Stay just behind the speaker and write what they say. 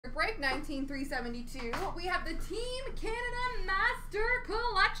break, 19,372. We have the Team Canada Master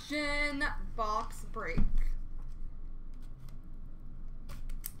Collection box break.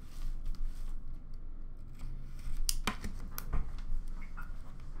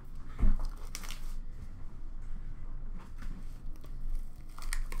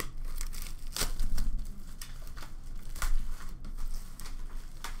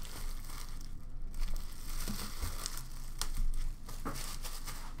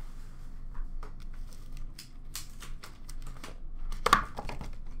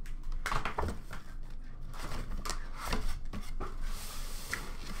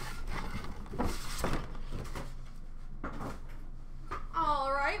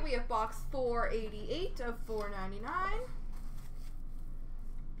 We have box 488 of 499.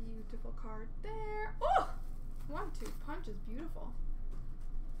 Beautiful card there. Oh! 1-2 punch is beautiful.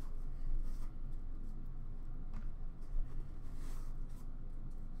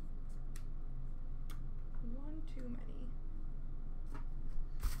 One too many.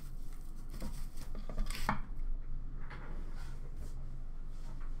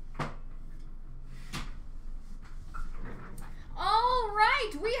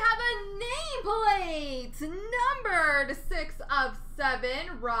 We have a nameplate numbered 6 of 7,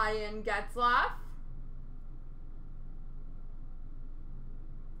 Ryan Getzlaf.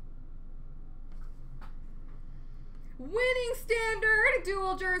 Winning standard,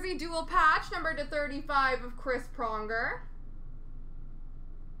 dual jersey, dual patch, numbered to 35 of Chris Pronger.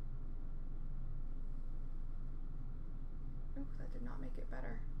 Ooh, that did not make it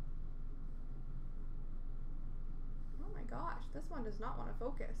better. Gosh, this one does not want to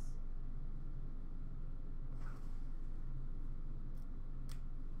focus.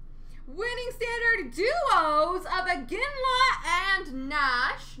 Winning standard duos of Iginla and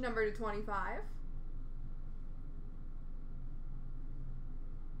Nash, number to 25.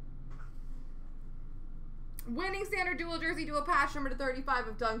 Winning standard dual jersey, dual patch, number to 35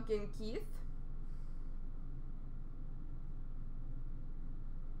 of Duncan Keith.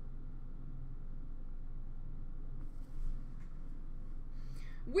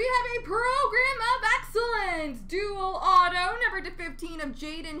 We have a Program of Excellence dual auto, number to 15 of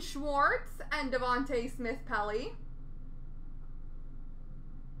Jaden Schwartz and Devontae Smith-Pelly.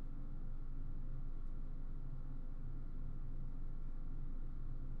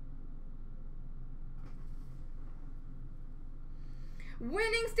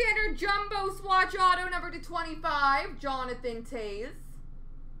 Winning standard jumbo swatch auto, number to 25, Jonathan Taze.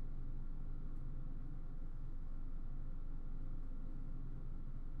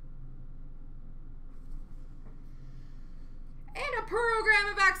 And a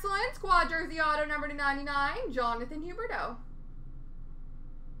Program of Excellence, quad jersey auto number to 99, Jonathan Huberdeau.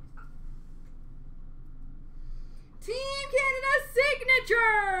 Team Canada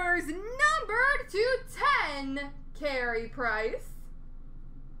signatures, numbered to 10, Carey Price.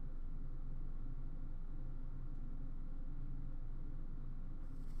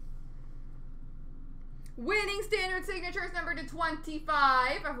 Winning standard signatures, numbered to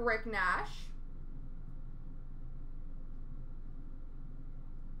 25, of Rick Nash.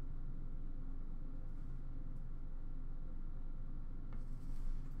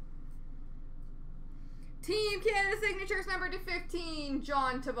 Team Canada signatures, number to 15,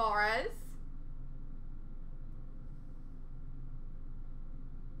 John Tavares.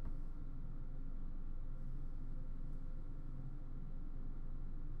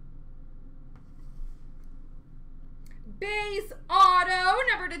 Base auto,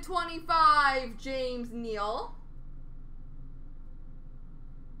 number to 25, James Neal.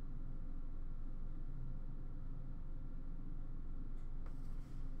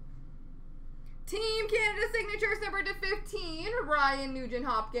 Team Canada signatures, number to 15, Ryan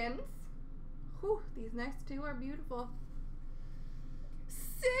Nugent-Hopkins. Whew, these next two are beautiful.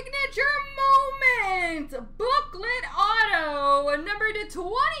 Signature Moment, booklet auto, number to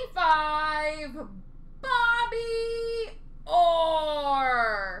 25, Bobby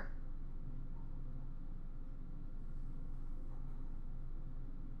Orr.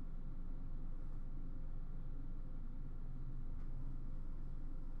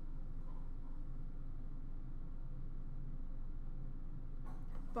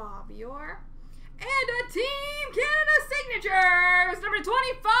 Bobby Orr. And a Team Canada signatures, number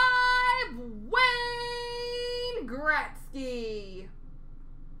 25, Wayne Gretzky.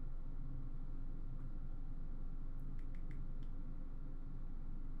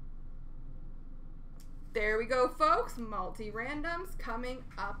 There we go, folks. Multi-randoms coming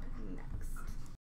up next.